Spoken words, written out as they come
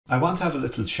I want to have a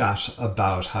little chat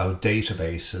about how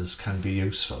databases can be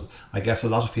useful. I guess a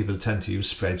lot of people tend to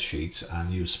use spreadsheets and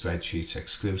use spreadsheets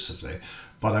exclusively,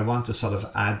 but I want to sort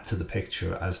of add to the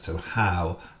picture as to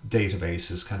how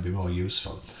databases can be more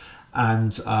useful.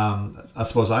 And I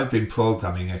suppose I've been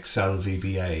programming Excel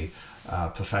VBA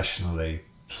professionally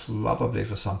probably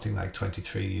for something like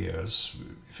 23 years,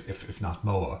 if not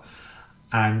more.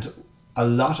 And a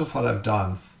lot of what I've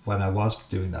done when I was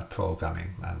doing that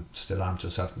programming, and still am to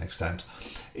a certain extent,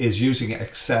 is using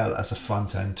Excel as a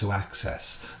front end to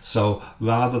access. So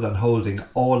rather than holding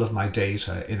all of my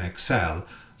data in Excel,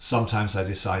 sometimes I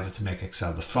decided to make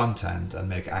Excel the front end and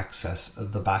make access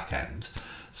the back end.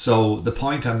 So the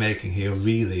point I'm making here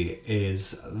really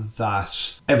is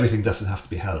that everything doesn't have to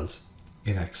be held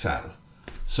in Excel.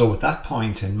 So with that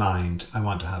point in mind, I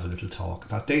want to have a little talk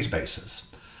about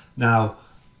databases. Now,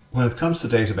 when it comes to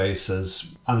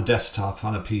databases, on a desktop,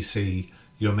 on a PC,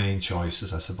 your main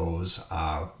choices, I suppose,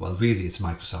 are, well, really it's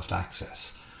Microsoft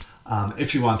Access.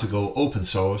 If you want to go open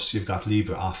source, you've got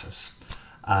LibreOffice.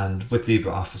 And with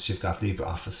LibreOffice, you've got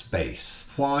LibreOffice Base.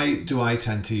 Why do I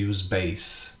tend to use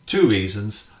Base? Two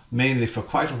reasons. Mainly, for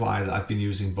quite a while, I've been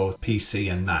using both PC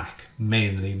and Mac,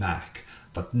 mainly Mac.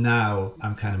 But now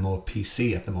I'm kind of more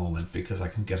PC at the moment because I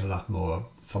can get a lot more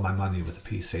for my money with a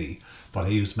PC, but I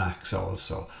use Macs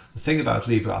also. The thing about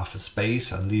LibreOffice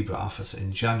Base and LibreOffice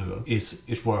in general is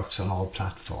it works on all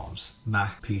platforms,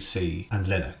 Mac, PC and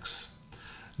Linux.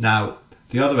 Now,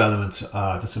 the other element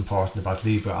that's important about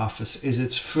LibreOffice is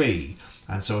it's free,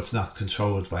 and so it's not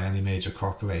controlled by any major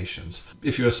corporations.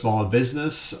 If you're a small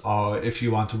business, or if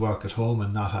you want to work at home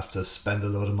and not have to spend a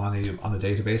load of money on a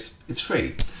database, it's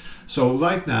free. So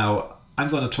right now, I'm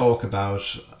going to talk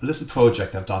about a little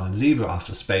project I've done in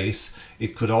LibreOffice Base.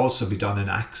 It could also be done in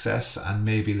Access, and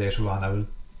maybe later on I will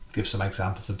give some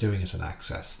examples of doing it in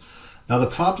Access. Now, the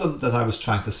problem that I was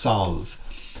trying to solve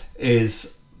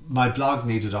is my blog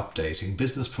needed updating.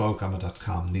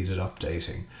 businessprogrammer.com needed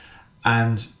updating,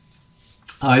 and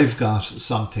I've got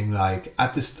something like,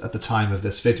 at the time of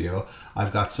this video,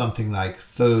 I've got something like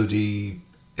 38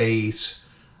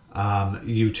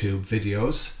 YouTube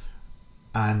videos,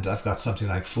 and I've got something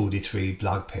like 43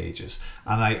 blog pages,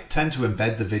 and I tend to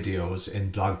embed the videos in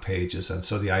blog pages, and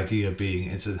so the idea being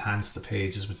is enhance the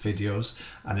pages with videos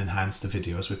and enhance the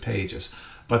videos with pages.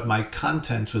 But my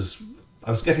content I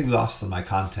was getting lost in my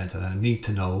content, and I need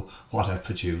to know what I've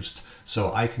produced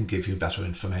so I can give you better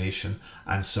information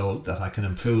and so that I can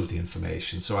improve the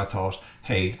information. So I thought,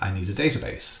 hey, I need a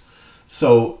database.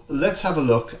 So let's have a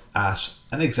look at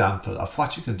an example of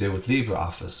what you can do with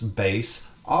LibreOffice Base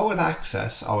or with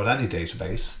Access or with any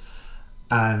database,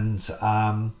 and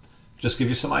just give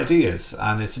you some ideas,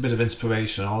 and it's a bit of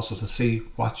inspiration also to see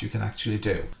what you can actually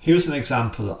do. Here's an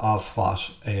example of what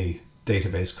a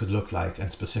database could look like,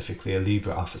 and specifically a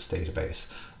LibreOffice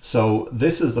database. So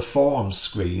this is the forms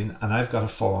screen, and I've got a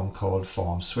form called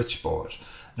Form Switchboard.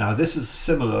 Now this is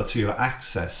similar to your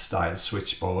Access style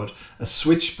switchboard, a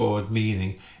switchboard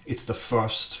meaning it's the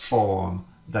first form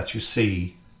that you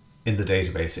see in the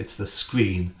database. It's the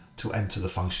screen to enter the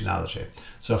functionality.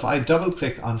 So if I double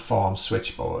click on Form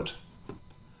Switchboard,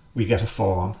 we get a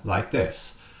form like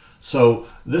this. So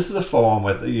this is a form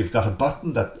where you've got a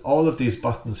button that all of these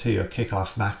buttons here kick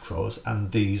off macros, and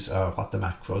these are what the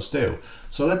macros do.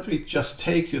 So let me just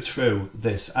take you through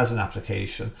this as an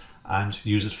application and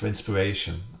use it for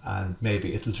inspiration, and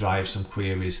maybe it'll drive some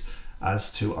queries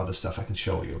as to other stuff I can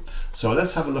show you. So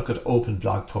let's have a look at Open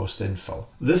Blog Post Info.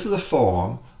 This is a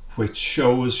form which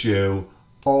shows you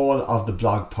all of the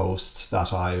blog posts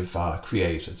that I've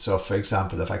created. So for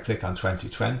example, if I click on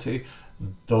 2020,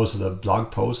 those are the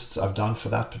blog posts I've done for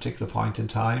that particular point in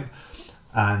time,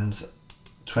 and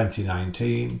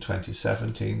 2019,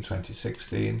 2017,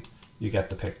 2016, you get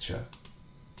the picture.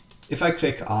 If I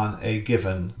click on a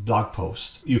given blog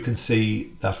post, you can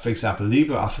see that, for example,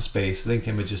 LibreOffice Base link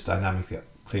images dynamically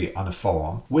on a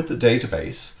form. With the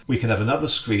database, we can have another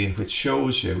screen which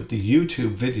shows you the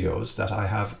YouTube videos that I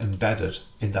have embedded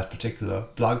in that particular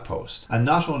blog post. And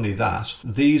not only that,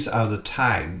 these are the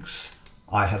tags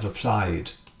I have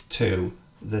applied to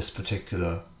this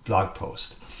particular blog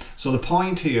post. So the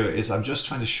point here is I'm just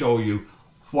trying to show you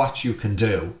what you can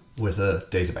do with a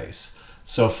database.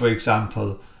 So for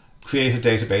example, create a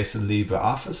database in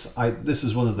LibreOffice. This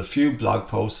is one of the few blog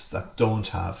posts that don't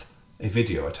have a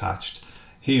video attached.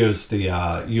 Here's the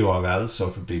URL, so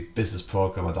it would be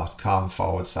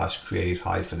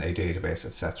businessprogrammer.com/create-a database,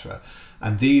 etc.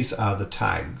 And these are the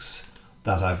tags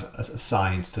that I've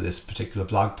assigned to this particular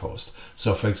blog post.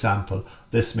 So for example,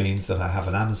 this means that I have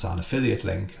an Amazon affiliate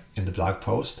link in the blog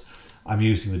post. I'm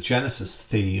using the Genesis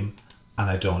theme and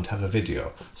I don't have a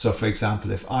video. So for example,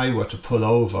 if I were to pull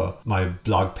over my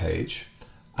blog page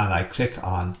and I click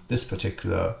on this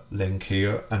particular link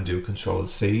here and do Control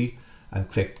C and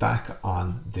click back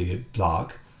on the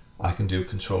blog, I can do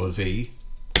Control V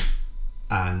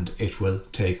and it will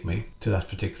take me to that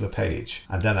particular page.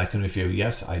 And then I can review,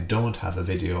 yes, I don't have a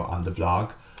video on the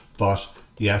blog, but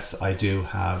yes, I do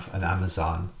have an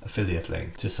Amazon affiliate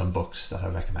link to some books that I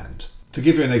recommend. To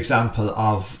give you an example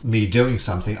of me doing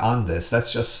something on this,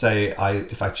 let's just say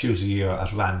if I choose a year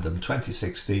at random,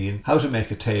 2016, how to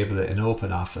make a table in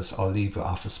OpenOffice or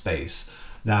LibreOffice base.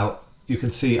 Now, you can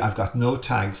see I've got no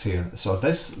tags here. So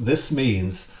this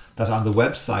means that on the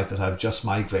website that I've just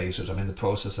migrated, I'm in the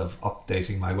process of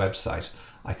updating my website,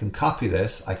 I can copy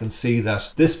this. I can see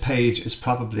that this page is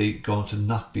probably going to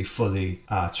not be fully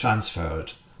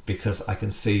transferred, because I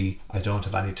can see I don't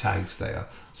have any tags there.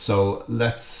 So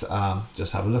let's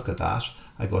just have a look at that.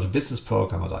 I go to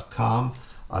businessprogrammer.com,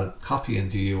 I'll copy in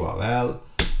the URL,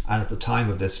 and at the time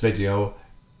of this video,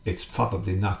 it's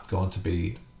probably not going to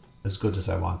be as good as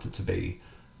I want it to be.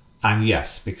 And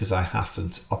yes, because I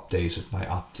haven't updated my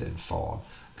opt-in form,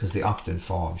 because the opt-in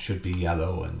form should be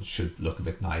yellow and should look a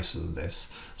bit nicer than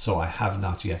this. So I have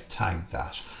not yet tagged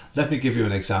that. Let me give you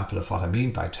an example of what I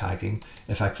mean by tagging.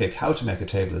 If I click how to make a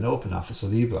table in OpenOffice or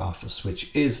LibreOffice,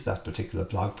 which is that particular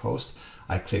blog post,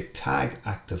 I click tag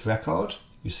active record.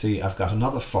 You see I've got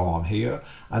another form here,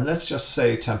 and let's just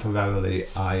say temporarily,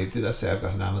 did I say I've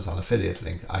got an Amazon affiliate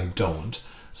link? I don't.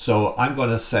 So I'm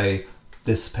going to say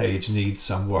this page needs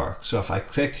some work. So if I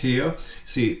click here,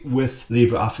 see with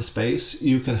LibreOffice Base,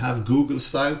 you can have Google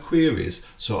style queries.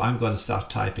 So I'm going to start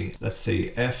typing, let's see,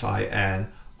 FIN,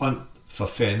 for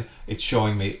Fin, it's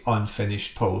showing me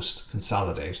unfinished post,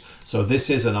 consolidate. So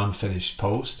this is an unfinished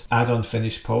post. Add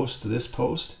unfinished post to this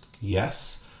post,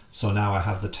 yes. So now I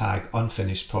have the tag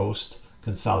unfinished post,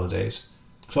 consolidate,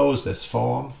 close this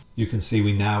form. You can see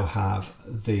we now have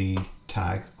the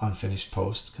tag unfinished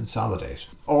post, consolidate.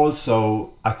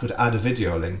 Also, I could add a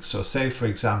video link. So say for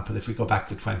example, if we go back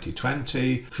to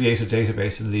 2020, create a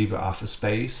database in LibreOffice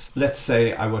Base. Let's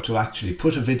say I were to actually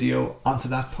put a video onto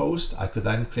that post, I could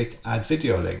then click add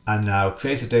video link, and now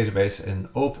create a database in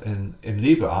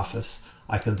LibreOffice.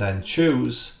 I can then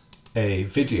choose a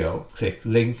video, click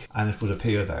link, and it would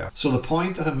appear there. So the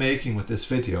point that I'm making with this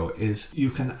video is you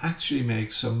can actually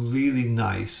make some really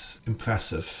nice,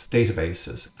 impressive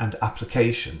databases and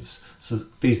applications. So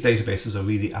these databases are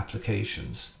really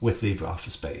applications with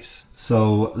LibreOffice Base.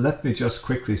 So let me just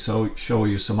quickly show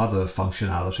you some other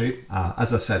functionality.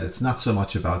 As I said, it's not so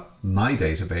much about my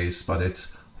database, but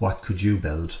it's what could you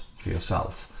build for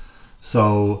yourself.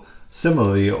 So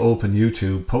similarly, open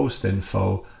YouTube post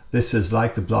info. This is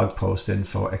like the blog post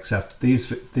info, except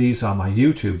these are my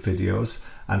YouTube videos,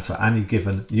 and for any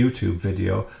given YouTube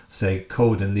video, say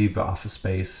code in LibreOffice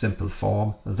Base simple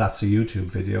form, that's a YouTube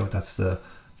video, that's the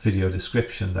video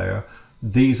description there.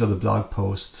 These are the blog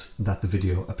posts that the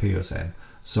video appears in.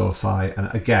 So if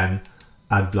and again,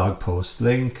 add blog post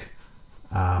link,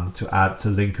 to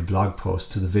link a blog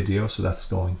post to the video, so that's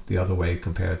going the other way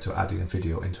compared to adding a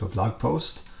video into a blog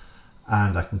post.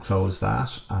 And I can close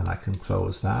that, and I can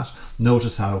close that.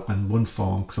 Notice how when one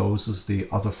form closes, the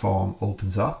other form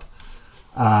opens up.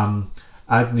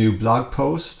 Add new blog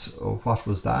post. What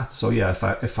was that? So yeah,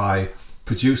 if I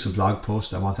produce a blog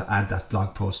post, I want to add that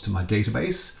blog post to my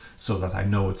database so that I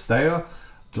know it's there.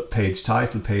 Page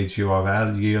title, page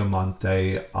URL, year, month,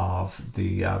 day of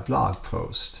the blog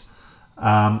post.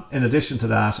 In addition to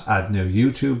that, add new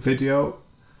YouTube video.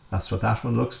 That's what that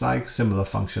one looks like. Similar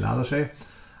functionality.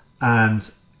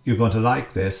 And you're going to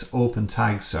like this, open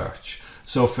tag search.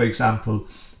 So for example,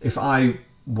 if I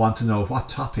want to know what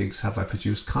topics have I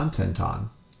produced content on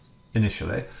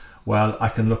initially, well, I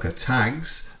can look at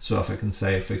tags. So if I can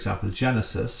say, for example,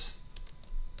 Genesis,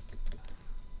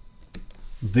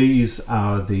 these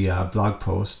are the blog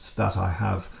posts that I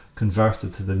have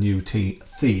converted to the new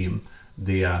theme,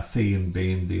 the theme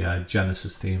being the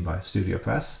Genesis theme by Studio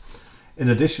Press. In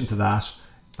addition to that,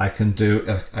 I can do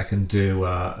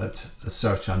a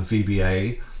search on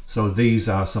VBA. So these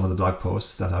are some of the blog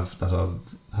posts that have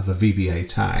a VBA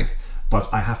tag,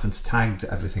 but I haven't tagged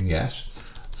everything yet.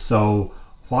 So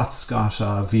what's got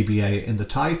VBA in the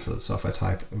title? So if I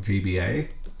type VBA,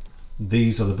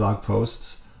 these are the blog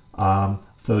posts.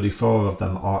 34 of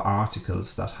them are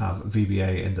articles that have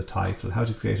VBA in the title. How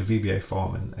to create a VBA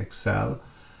form in Excel.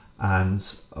 And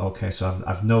okay, so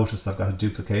I've noticed I've got a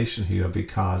duplication here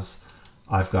because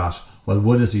I've got, well,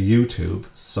 one is a YouTube.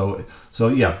 So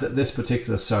yeah, this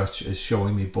particular search is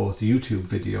showing me both YouTube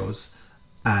videos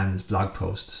and blog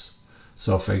posts.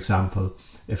 So for example,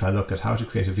 if I look at how to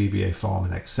create a VBA form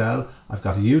in Excel, I've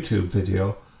got a YouTube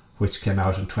video which came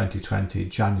out in 2020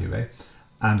 January,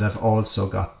 and I've also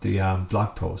got the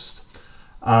blog post.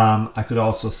 I could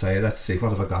also say, let's see,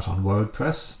 what have I got on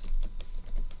WordPress?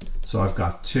 So I've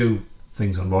got two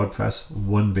things on WordPress,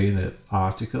 one being an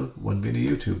article, one being a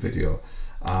YouTube video.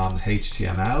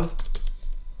 HTML.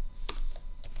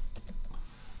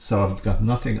 So I've got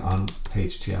nothing on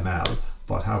HTML,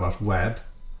 but how about web?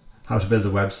 How to build a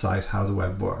website, how the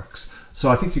web works. So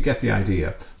I think you get the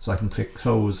idea. So I can click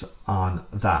close on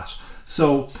that.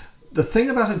 So the thing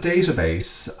about a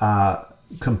database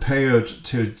compared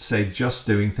to, say, just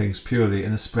doing things purely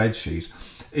in a spreadsheet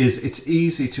is it's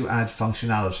easy to add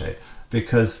functionality,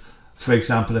 because, for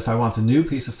example, if I want a new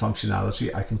piece of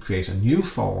functionality, I can create a new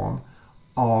form,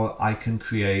 or I can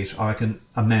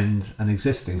amend an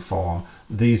existing form,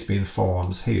 these being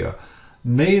forms here,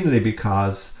 mainly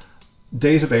because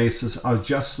databases are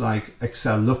just like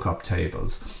Excel lookup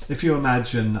tables. If you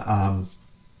imagine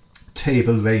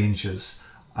table ranges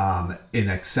in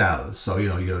Excel, so you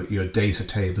know your data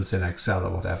tables in Excel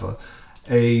or whatever,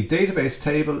 a database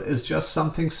table is just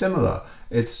something similar.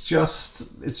 It's just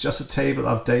a table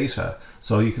of data.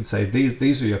 So you can say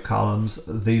these are your columns,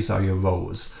 these are your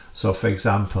rows. So for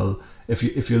example,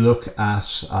 if you look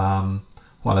at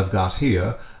what I've got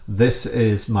here, this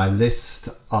is my list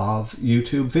of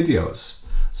YouTube videos.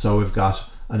 So we've got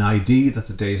an ID that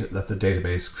the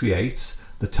database creates,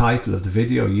 the title of the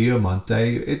video, year, month,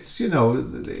 day. It's, you know,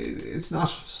 it's not,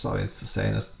 sorry for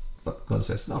saying it, but I'm going to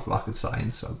say it's not rocket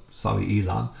science. So sorry,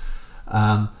 Elon.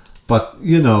 But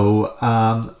you know,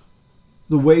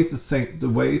 the way to think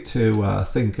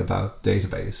about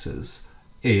databases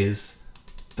is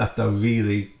that they're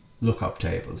really lookup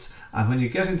tables, and when you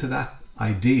get into that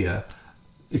idea,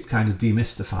 it kind of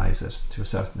demystifies it to a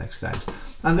certain extent.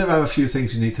 And there are a few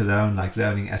things you need to learn, like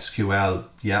learning SQL.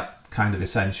 Yeah, kind of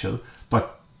essential,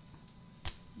 but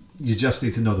you just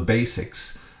need to know the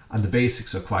basics, and the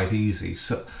basics are quite easy.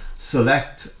 So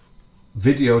select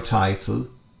video title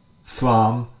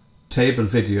from table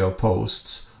video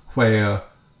posts where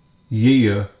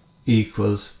year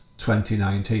equals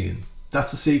 2019.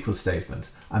 That's a SQL statement,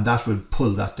 and that will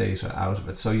pull that data out of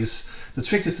it. So the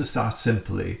trick is to start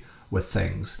simply with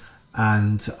things,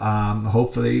 and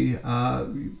hopefully I'll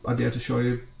be able to show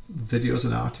you videos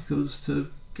and articles to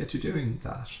get you doing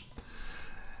that.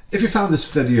 If you found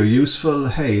this video useful,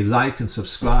 hey, like and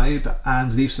subscribe,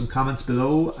 and leave some comments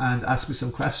below and ask me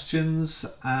some questions,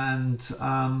 and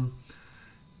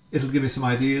it'll give me some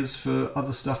ideas for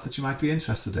other stuff that you might be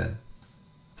interested in.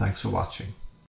 Thanks for watching.